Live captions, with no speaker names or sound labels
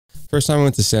First time I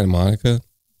went to Santa Monica,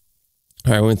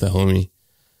 I went with a homie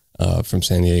from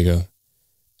San Diego,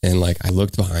 and like I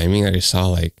looked behind me and I just saw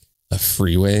like a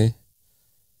freeway,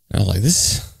 and I was like,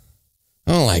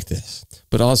 I don't like this.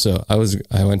 But also I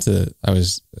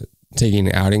was taking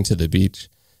an outing to the beach.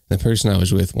 The person I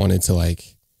was with wanted to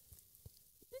like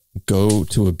go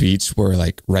to a beach where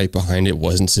like right behind it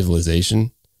wasn't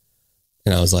civilization.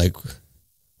 And I was like,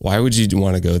 why would you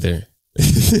want to go there?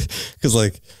 Because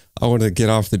like I want to get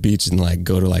off the beach and like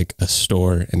go to like a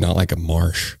store and not like a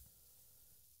marsh.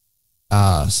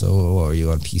 So what were you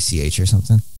on PCH or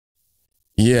something?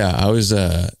 Yeah, I was,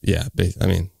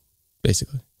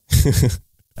 basically.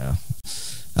 Yeah.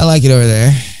 I like it over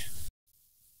there.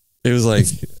 It was like,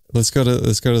 let's go to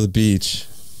the beach,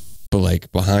 but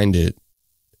like behind it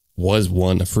was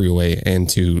one, a freeway, and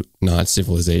two, not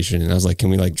civilization. And I was like, can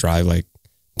we like drive like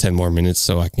 10 more minutes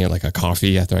so I can get like a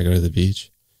coffee after I go to the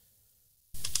beach?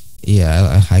 Yeah,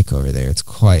 I hike over there. It's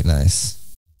quite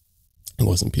nice. It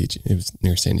wasn't peachy. It was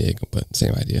near San Diego, but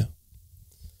same idea.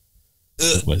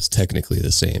 It was technically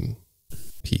the same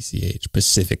PCH,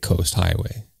 Pacific Coast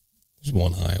Highway. There's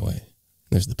one highway.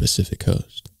 There's the Pacific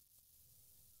Coast.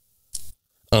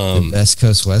 The West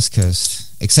Coast, West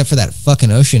Coast. Except for that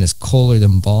fucking ocean is colder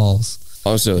than balls.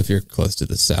 Also, if you're close to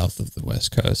the south of the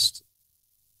West Coast,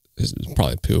 there's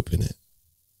probably poop in it.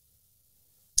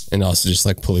 And also just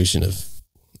like pollution of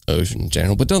ocean in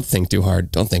general. But don't think too hard.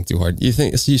 You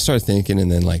think, so you start thinking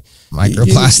and then like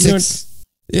microplastics.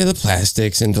 The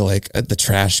plastics and the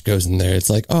trash goes in there. It's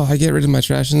like, oh, I get rid of my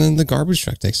trash and then the garbage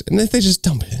truck takes it. And if they just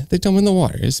dump it, they dump it in the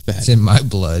water. It's bad. It's in my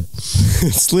blood.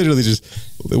 It's literally just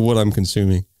what I'm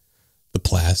consuming. The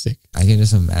plastic. I can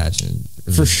just imagine.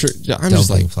 For sure. I'm just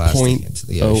like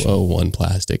 0.001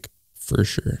 plastic. For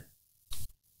sure.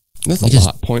 That's a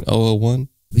lot. 0.001.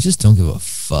 We just don't give a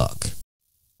fuck.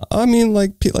 I mean,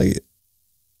 like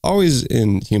always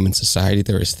in human society,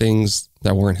 there was things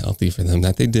that weren't healthy for them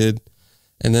that they did.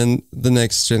 And then the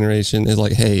next generation is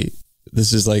like, hey,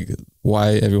 this is like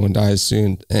why everyone dies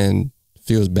soon and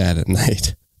feels bad at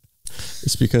night.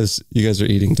 It's because you guys are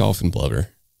eating dolphin blubber.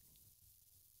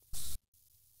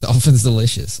 Dolphin's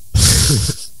delicious.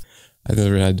 I've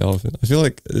never had dolphin. I feel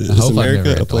like is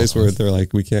America a place where they're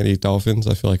like, we can't eat dolphins?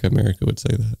 I feel like America would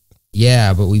say that.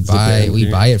 Yeah, but we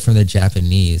buy it from the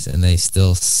Japanese, and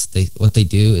what they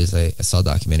do is I saw a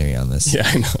documentary on this. Yeah,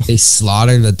 I know. They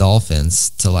slaughter the dolphins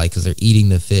because they're eating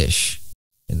the fish,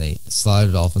 and they slaughter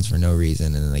the dolphins for no reason,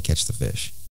 and then they catch the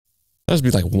fish. That must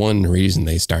be like one reason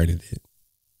they started it.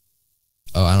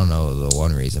 Oh, I don't know the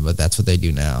one reason, but that's what they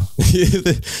do now.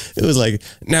 It was like,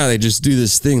 now they just do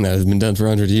this thing that has been done for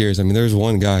 100 years. I mean, there was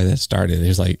one guy that started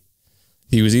it.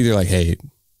 He was either like, hey,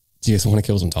 do you guys want to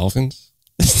kill some dolphins?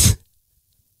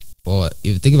 Well, if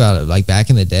you think about it, like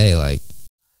back in the day, like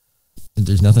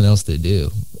there's nothing else to do.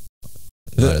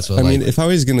 I mean, if I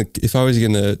was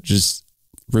gonna just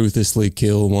ruthlessly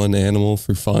kill one animal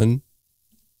for fun,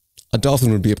 a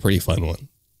dolphin would be a pretty fun one.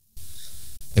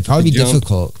 It'd probably be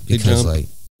difficult because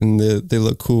and they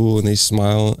look cool and they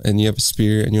smile and you have a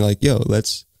spear and you're like, yo,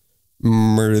 let's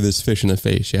murder this fish in the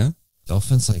face, yeah?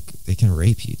 Dolphins, they can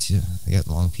rape you too. They got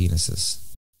long penises.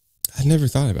 I never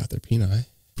thought about their peni.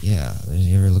 Yeah, did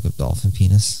you ever look at dolphin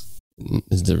penis?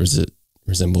 Does it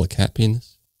resemble a cat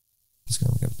penis? Let's go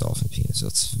look at dolphin penis.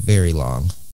 It's very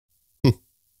long.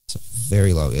 It's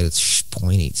very long. It's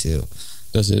pointy too.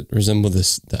 Does it resemble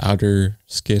the outer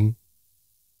skin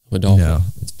of a dolphin? No,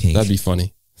 it's pink. That'd be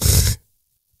funny.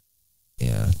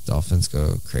 Yeah, dolphins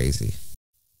go crazy.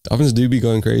 Dolphins do be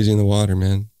going crazy in the water,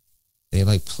 man. They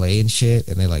play and shit,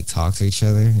 and they talk to each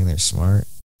other, and they're smart.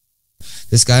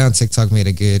 This guy on TikTok made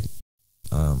a good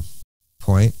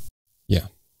point. Yeah.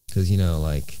 Because,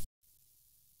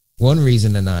 one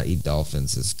reason to not eat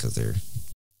dolphins is because they're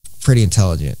pretty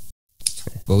intelligent.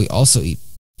 But we also eat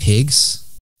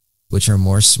pigs, which are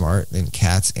more smart than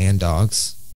cats and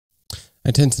dogs.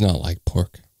 I tend to not like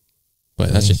pork,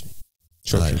 but that's just me.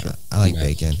 Sure. I like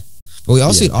bacon. But we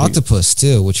also eat octopus,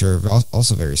 too, which are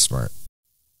also very smart.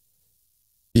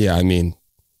 Yeah, I mean,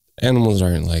 animals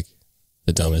aren't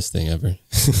the dumbest thing ever.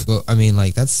 But I mean,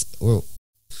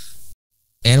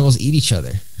 animals eat each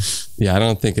other. Yeah, I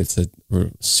don't think it's a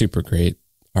super great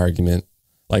argument.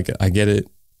 I get it.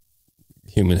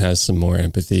 Human has some more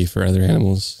empathy for other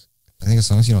animals. I think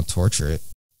as long as you don't torture it,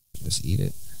 just eat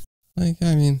it.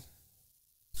 I mean,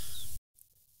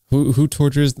 who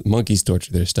tortures? Monkeys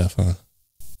torture their stuff, huh?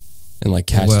 And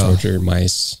cats torture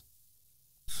mice.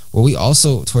 Well, we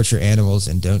also torture animals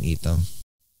and don't eat them.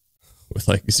 With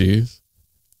zoos?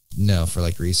 No, for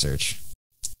research.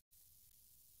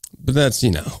 But that's,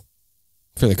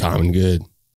 for the common good.